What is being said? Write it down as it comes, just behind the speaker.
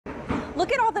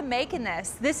Look at all the make in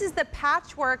this. This is the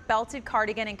patchwork belted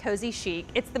cardigan in Cozy Chic.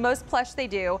 It's the most plush they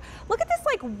do. Look at this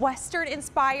like Western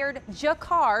inspired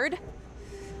jacquard.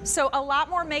 So a lot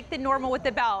more make than normal with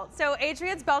the belt. So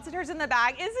Adrienne's belted hers in the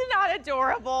bag. Isn't it not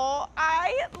adorable?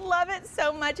 I love it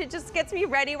so much. It just gets me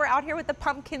ready. We're out here with the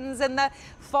pumpkins and the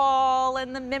fall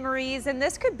and the memories. And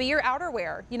this could be your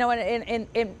outerwear, you know,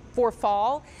 for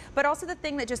fall, but also the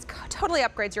thing that just totally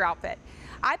upgrades your outfit.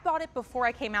 I bought it before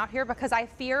I came out here because I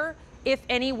fear, if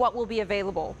any, what will be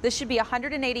available. This should be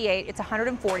 $188. It's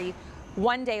 $140,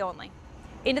 1 day only.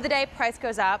 End of the day, price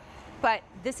goes up. But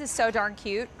this is so darn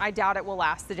cute. I doubt it will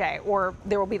last the day, or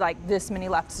there will be like this many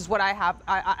left. This is what I have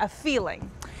a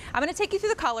feeling. I'm gonna take you through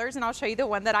the colors and I'll show you the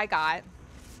one that I got.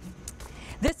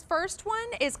 This first one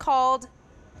is called,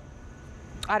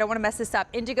 I don't wanna mess this up,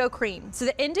 Indigo Cream. So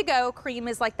the Indigo Cream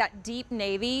is like that deep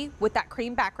navy with that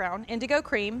cream background. Indigo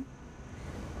Cream,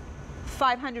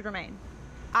 500 remain.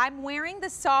 I'm wearing the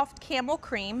soft camel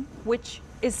cream, which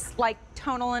is like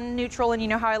tonal and neutral, and you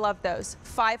know how I love those.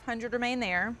 500 remain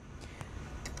there.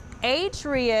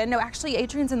 Adrienne, no, actually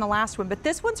Adrienne's in the last one, but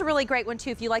this one's a really great one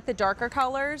too if you like the darker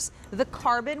colors. The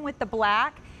carbon with the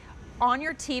black. On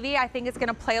your TV, I think it's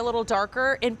gonna play a little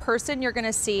darker. In person, you're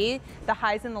gonna see the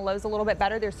highs and the lows a little bit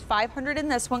better. There's 500 in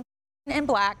this one in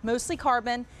black, mostly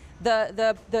carbon.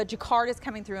 The jacquard is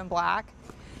coming through in black.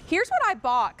 Here's what I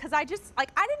bought, because I didn't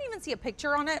even see a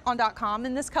picture on it on .com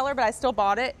in this color, but I still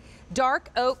bought it. Dark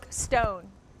Oak Stone.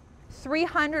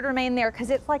 300 remain there,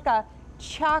 because it's like a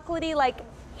chocolatey, like,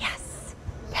 yes,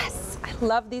 yes. I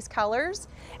love these colors.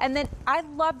 And then I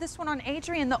love this one on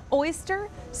Adrienne, the Oyster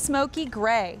Smoky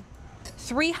Gray.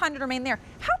 300 remain there.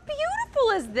 How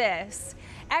beautiful is this?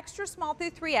 Extra small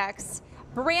through 3X.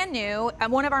 Brand new, and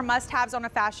one of our must-haves on a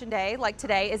fashion day like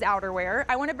today is outerwear.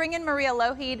 I want to bring in Maria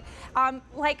Lohid.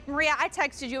 Like Maria, I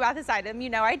texted you about this item, you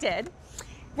know I did.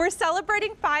 We're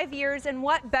celebrating 5 years, and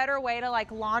what better way to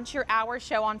like launch your hour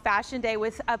show on fashion day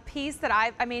with a piece that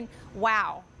I mean,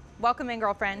 wow. Welcome in,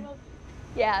 girlfriend.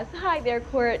 Yes, hi there,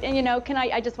 Court. And you know,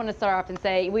 I just want to start off and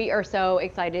say we are so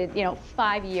excited, you know,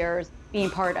 5 years being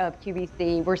part of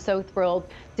QVC. We're so thrilled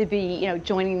to be, you know,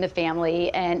 joining the family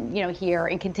and, you know, here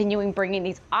and continuing bringing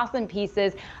these awesome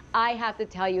pieces. I have to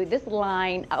tell you, this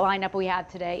lineup we have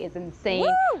today is insane.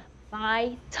 Woo!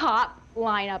 My top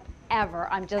lineup ever.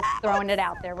 I'm just throwing it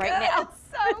out there right now. It's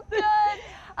so good.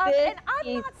 And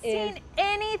I've not seen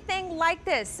anything like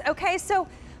this. Okay, so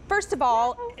first of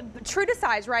all, true to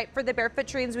size, right? For the Barefoot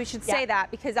Dreams, we should say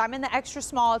that because I'm in the extra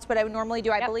small. It's what I would normally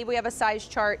do. I believe we have a size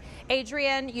chart.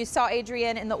 Adrienne, you saw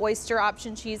Adrienne in the Oyster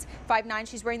option. She's 5'9".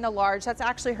 She's wearing the large. That's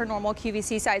actually her normal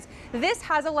QVC size. This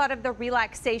has a lot of the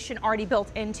relaxation already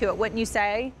built into it, wouldn't you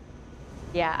say?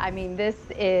 Yeah, I mean, this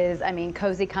is, I mean,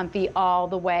 cozy, comfy all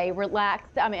the way,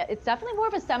 relaxed. I mean, it's definitely more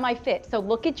of a semi-fit. So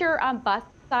look at your bust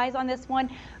size on this one.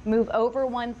 Move over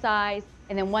one size.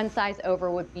 And then one size over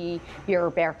would be your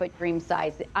Barefoot Dream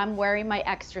size. I'm wearing my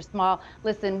extra small.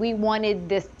 Listen, we wanted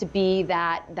this to be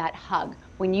that hug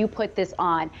when you put this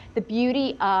on. The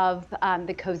beauty of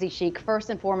the Cozy Chic, first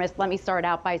and foremost, let me start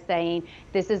out by saying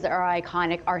this is our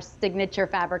iconic, our signature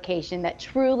fabrication that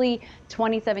truly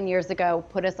 27 years ago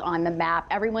put us on the map.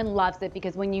 Everyone loves it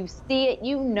because when you see it,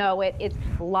 you know it. It's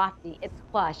lofty, it's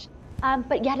plush,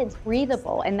 but yet it's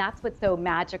breathable, and that's what's so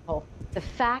magical. The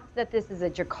fact that this is a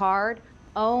jacquard,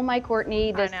 oh my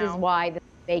Courtney, this is why this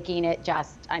is making it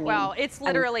just, I mean. Well, it's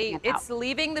literally, it's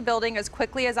leaving the building as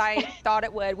quickly as I thought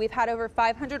it would. We've had over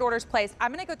 500 orders placed.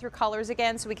 I'm gonna go through colors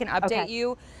again so we can update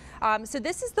you. So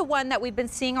this is the one that we've been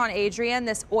seeing on Adrienne,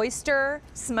 this Oyster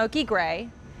Smoky Gray.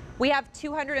 We have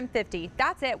 250.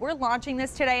 That's it. We're launching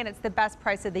this today, and it's the best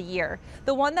price of the year.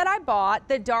 The one that I bought,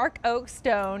 the Dark Oak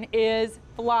Stone, is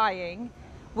flying.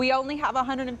 We only have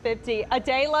 150. A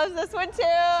day loves this one too.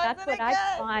 That's what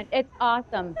I want. It's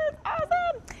awesome. It's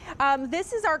awesome.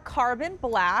 This is our carbon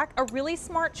black, a really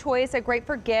smart choice, a great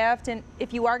for gift, and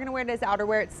if you are going to wear it as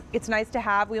outerwear, it's nice to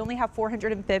have. We only have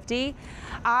 450.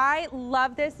 I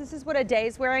love this. This is what a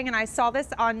day's wearing, and I saw this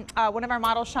on one of our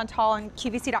models, Chantal, on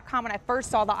QVC.com when I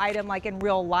first saw the item like in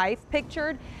real life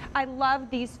pictured. I love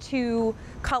these two,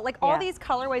 all these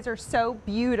colorways are so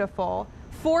beautiful.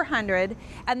 400,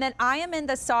 and then I am in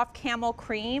the soft camel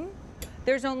cream.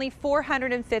 There's only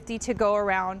 450 to go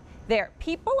around there.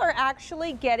 People are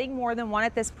actually getting more than one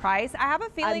at this price. I have a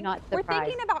feeling we're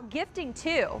thinking about gifting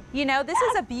too. You know, this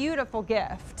is a beautiful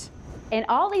gift. And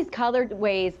all these colored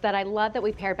ways that I love that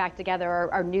we paired back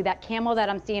together are new. That camel that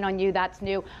I'm seeing on you, that's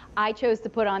new. I chose to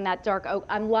put on that dark oak.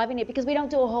 I'm loving it because we don't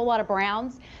do a whole lot of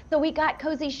browns. So we got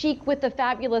Cozy Chic with the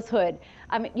fabulous hood.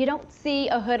 You don't see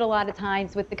a hood a lot of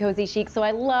times with the Cozy Chic, so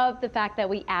I love the fact that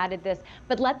we added this.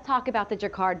 But let's talk about the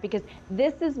jacquard, because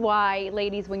this is why,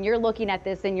 ladies, when you're looking at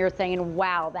this and you're saying,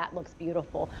 wow, that looks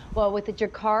beautiful. Well, with the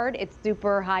jacquard, it's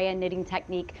super high-end knitting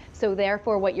technique. So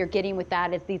therefore, what you're getting with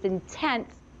that is these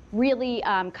intense, really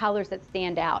colors that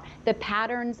stand out. The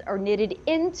patterns are knitted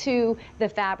into the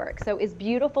fabric. So as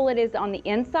beautiful it is on the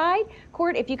inside,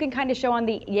 Cord, if you can kind of show on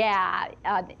the,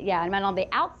 and then on the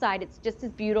outside, it's just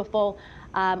as beautiful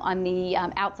on the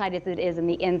outside as it is in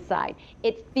the inside.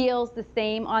 It feels the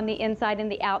same on the inside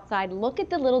and the outside. Look at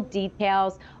the little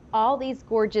details, all these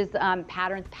gorgeous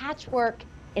patterns. Patchwork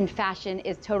in fashion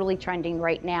is totally trending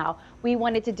right now. We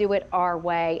wanted to do it our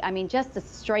way. I mean, just a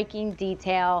striking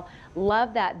detail.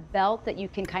 Love that belt that you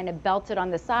can kind of belt it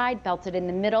on the side, belt it in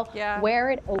the middle,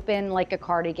 wear it open like a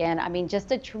cardigan. I mean,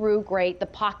 just a true great. The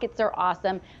pockets are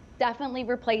awesome. Definitely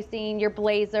replacing your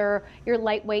blazer, your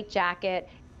lightweight jacket.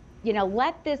 You know,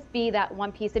 let this be that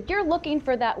one piece. If you're looking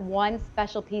for that one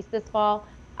special piece this fall,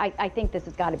 I think this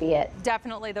has got to be it.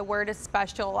 Definitely, the word is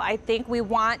special. I think we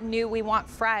want new, we want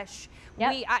fresh.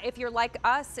 Yep. If you're like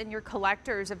us and you're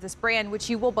collectors of this brand, which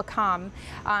you will become,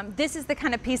 this is the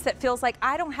kind of piece that feels like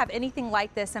I don't have anything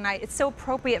like this, and it's so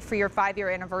appropriate for your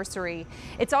 5-year anniversary.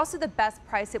 It's also the best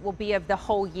price it will be of the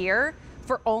whole year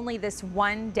for only this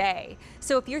one day.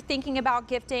 So if you're thinking about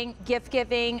gifting, gift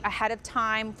giving ahead of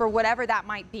time for whatever that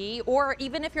might be, or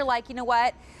even if you're like, you know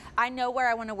what, I know where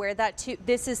I want to wear that to,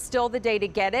 this is still the day to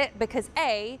get it, because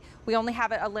A, we only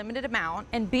have a limited amount,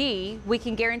 and B, we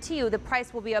can guarantee you the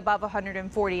price will be above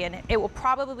 $140, and it will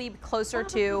probably be closer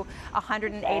to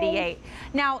 $188.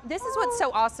 Now, this is what's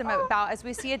so awesome about, as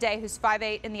we see a day who's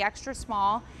 5'8" in the extra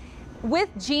small, with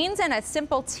jeans and a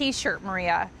simple t-shirt,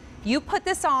 Maria. You put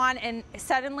this on and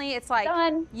suddenly it's like,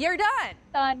 done. You're done.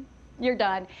 Done. You're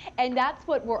done. And that's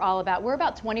what we're all about. We're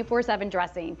about 24/7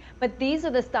 dressing. But these are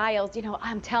the styles, you know,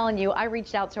 I'm telling you, I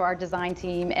reached out to our design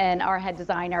team and our head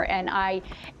designer, and I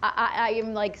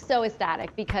am like so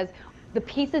ecstatic, because the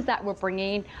pieces that we're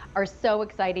bringing are so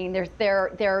exciting. They're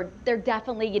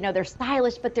definitely, you know, they're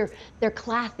stylish, but they're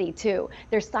classy too.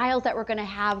 They're styles that we're going to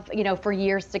have, you know, for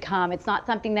years to come. It's not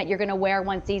something that you're going to wear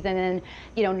one season and,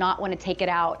 you know, not want to take it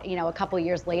out, you know, a couple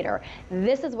years later.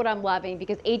 This is what I'm loving,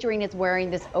 because Adrienne is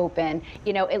wearing this open.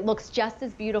 You know, it looks just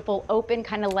as beautiful open,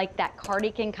 kind of like that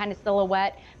cardigan kind of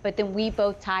silhouette, but then we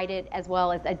both tied it as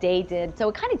well as Ade did. So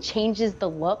it kind of changes the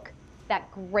look. That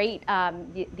great,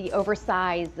 the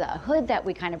oversized hood that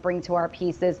we kind of bring to our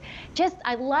pieces. Just,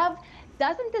 I love,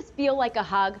 doesn't this feel like a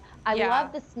hug? I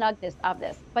love the snugness of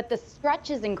this, but the stretch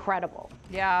is incredible.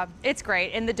 Yeah, it's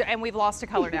great, and we've lost a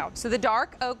color now. So the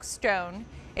dark oak stone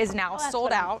is now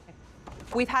sold out.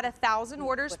 We've had 1,000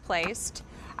 orders placed.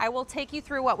 I will take you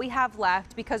through what we have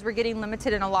left, because we're getting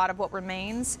limited in a lot of what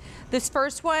remains. This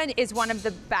first one is one of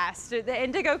the best. The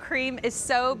indigo cream is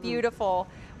so beautiful.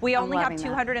 We only have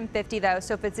 250 though,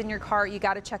 so if it's in your cart, you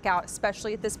got to check out,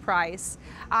 especially at this price.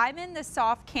 I'm in the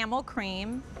soft camel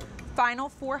cream, final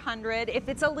 400. If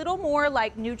it's a little more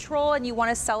like neutral and you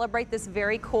want to celebrate this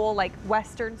very cool like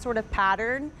Western sort of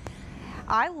pattern,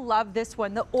 I love this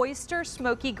one, the oyster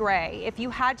smoky gray. If you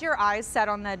had your eyes set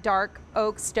on the dark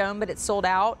oak stone but it's sold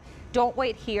out, don't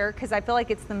wait here, because I feel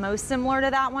like it's the most similar to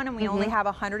that one, and we only have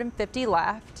 150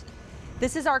 left.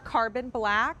 This is our carbon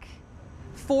black.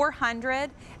 400,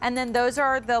 and then those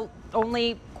are the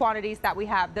only quantities that we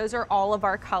have. Those are all of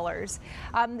our colors.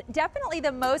 Definitely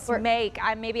the most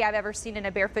maybe I've ever seen in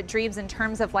a Barefoot Dreams in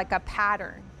terms of like a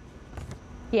pattern.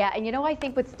 Yeah, and you know, I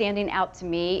think what's standing out to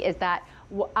me is that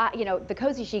you know, the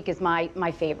Cozy Chic is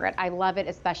my favorite. I love it,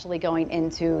 especially going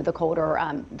into the colder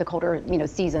you know,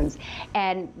 seasons.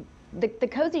 And the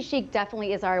Cozy Chic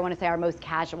definitely is, I want to say, our most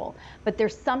casual, but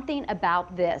there's something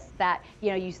about this that,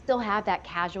 you know, you still have that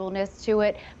casualness to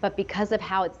it, but because of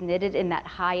how it's knitted in that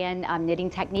high-end knitting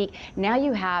technique, now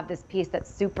you have this piece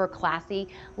that's super classy.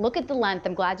 Look at the length.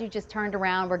 I'm glad you just turned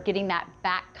around. We're getting that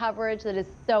back coverage that is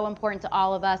so important to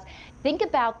all of us. Think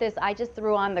about this. I just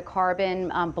threw on the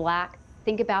carbon black.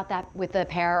 Think about that with a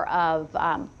pair of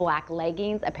black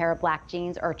leggings, a pair of black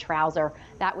jeans, or a trouser.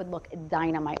 That would look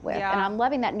dynamite with. And I'm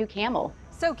loving that new camel.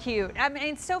 So cute. I mean,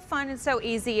 it's so fun and so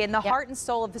easy, and the heart and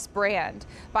soul of this brand,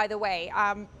 by the way.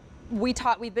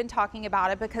 we've been talking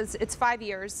about it because it's 5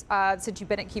 years since you've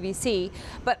been at QVC,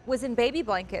 but was in baby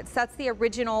blankets. That's the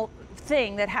original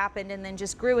thing that happened, and then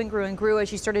just grew and grew and grew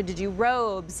as you started to do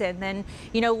robes, and then,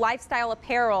 you know, lifestyle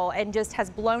apparel, and just has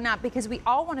blown up because we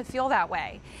all want to feel that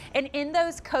way. And in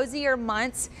those cozier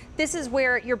months, this is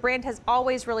where your brand has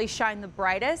always really shined the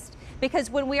brightest,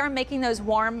 because when we are making those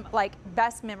warm, like,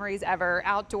 best memories ever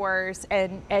outdoors,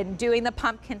 and doing the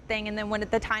pumpkin thing, and then when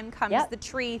the time comes, the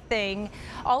tree thing,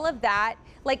 all of that,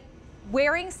 like,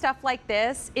 wearing stuff like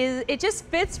this it just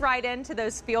fits right into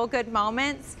those feel-good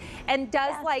moments, and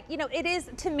does, like, you know, it is,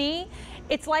 to me,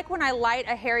 it's like when I light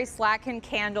a Harry Slatkin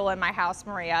candle in my house,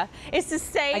 Maria. It's the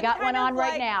same. I got one on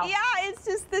right like, now. Yeah, it's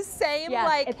just the same,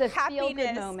 like, it's a happiness.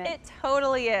 feel-good moment. It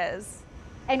totally is.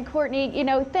 And Courtney, you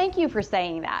know, thank you for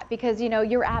saying that, because, you know,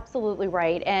 you're absolutely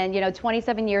right. And, you know,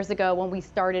 27 years ago when we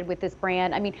started with this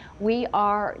brand, I mean, we're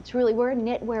a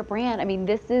knitwear brand. I mean,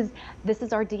 this is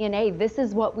our DNA. This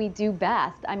is what we do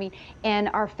best. I mean, and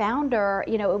our founder,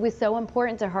 you know, it was so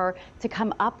important to her to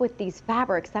come up with these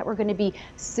fabrics that were going to be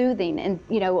soothing and,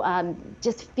 you know,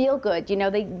 just feel good. You know,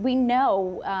 we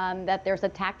know that there's a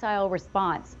tactile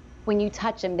response. When you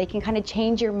touch them, they can kind of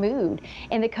change your mood.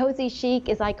 And the CozyChic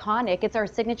is iconic. It's our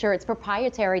signature. It's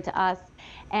proprietary to us.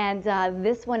 And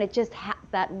this one, it just has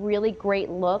that really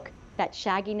great look, that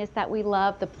shagginess that we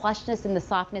love. The plushness and the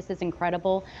softness is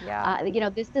incredible. Yeah. You know,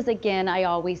 this is, again, I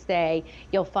always say,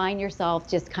 you'll find yourself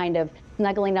just kind of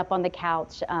snuggling up on the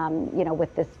couch, you know,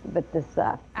 with this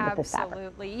fabric.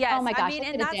 Absolutely, yes. Oh my gosh, I mean,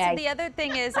 and that's the other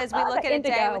thing is, as we look at it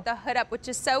today with the hood up, which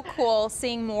is so cool,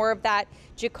 seeing more of that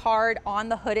jacquard on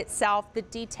the hood itself, the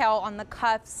detail on the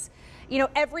cuffs. You know,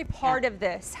 every part of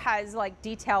this has, like,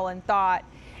 detail and thought.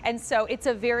 And so it's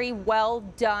a very well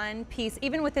done piece.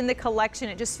 Even within the collection,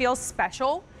 it just feels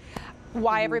special.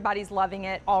 Why everybody's loving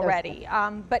it already.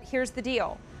 But here's the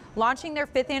deal. Launching their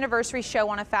 5th anniversary show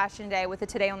on a fashion day with a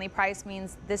today only price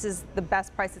means this is the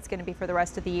best price it's going to be for the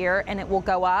rest of the year, and it will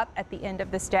go up at the end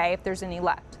of this day if there's any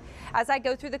left. As I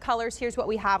go through the colors, here's what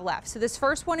we have left. So this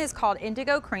first one is called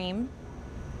Indigo Cream.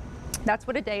 That's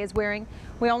what a day is wearing.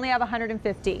 We only have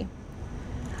 150.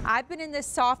 I've been in this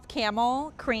soft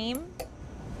camel cream,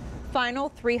 final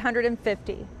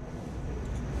 350.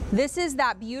 This is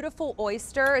that beautiful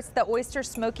oyster. It's the oyster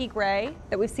smoky gray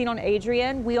that we've seen on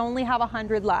Adrian. We only have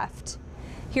 100 left.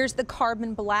 Here's the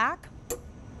carbon black,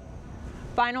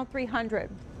 final 300.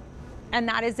 And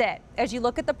that is it. As you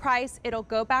look at the price, it'll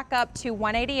go back up to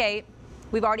 188.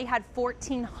 We've already had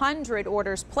 1,400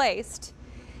 orders placed.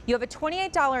 You have a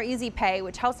 $28 easy pay,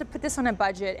 which helps to put this on a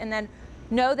budget. And then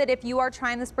know that if you are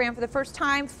trying this brand for the first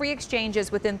time, free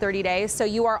exchanges within 30 days. So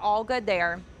you are all good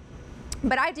there.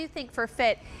 But I do think for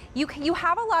fit, you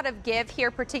have a lot of give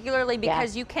here, particularly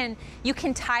because you can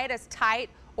tie it as tight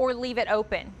or leave it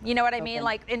open. You know what I mean?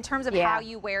 Like, in terms of how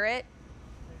you wear it.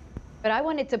 But I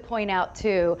wanted to point out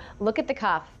too, look at the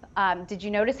cuff. Did you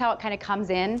notice how it kind of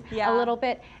comes in a little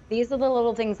bit? These are the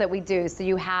little things that we do. So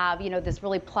you have, you know, this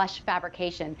really plush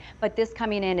fabrication, but this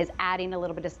coming in is adding a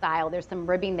little bit of style. There's some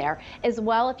ribbing there as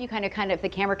well. If you if the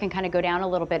camera can kind of go down a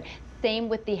little bit. Same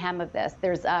with the hem of this.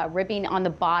 There's ribbing on the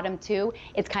bottom too.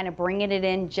 It's kind of bringing it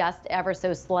in just ever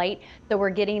so slight. So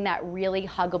we're getting that really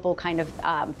huggable kind of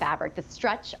fabric. The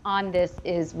stretch on this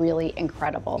is really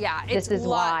incredible. Yeah, this is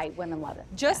why women love it.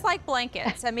 Just like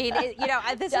blankets. I mean, you know,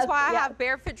 this is why I have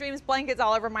Barefoot Dreams blankets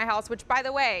all over my house, which, by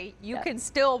the way, you can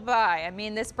still buy. I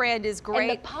mean, this brand is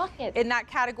great in that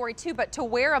category too, but to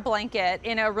wear a blanket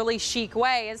in a really chic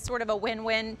way is sort of a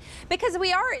win-win, because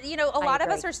we are, you know, a lot of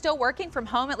us are still working from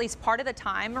home at least part of the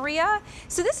time, Maria.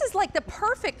 So this is like the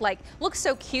perfect, like, looks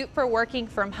so cute for working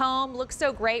from home, looks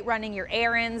so great running your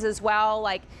errands as well.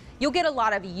 Like, you'll get a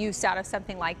lot of use out of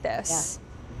something like this.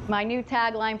 My new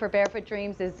tagline for Barefoot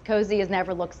Dreams is "Cozy has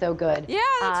never looked so good." Yeah,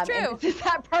 that's true. This is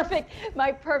that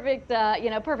my perfect,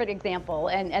 you know, perfect example.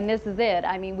 And this is it.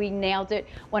 I mean, we nailed it.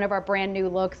 One of our brand new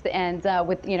looks, and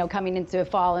with, you know, coming into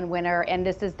fall and winter, and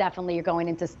this is definitely, you're going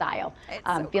into style.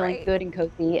 So feeling good and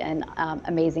cozy and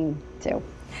amazing too.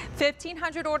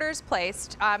 1,500 orders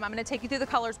placed. I'm going to take you through the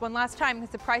colors one last time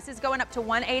because the price is going up to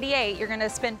 $188. You're going to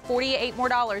spend $48 more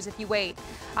if you wait.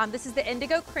 This is the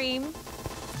Indigo Cream.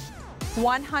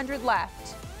 100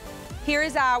 left. Here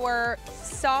is our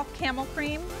soft camel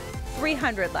cream,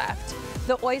 300 left.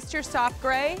 The oyster soft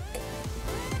gray,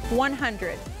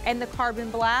 100. And the carbon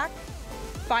black,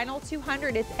 final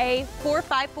 200. It's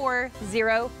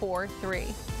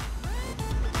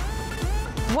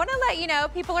A454043. Want to let you know,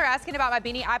 people are asking about my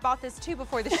beanie. I bought this too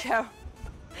before the show.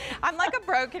 I'm like a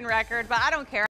broken record, but I don't care.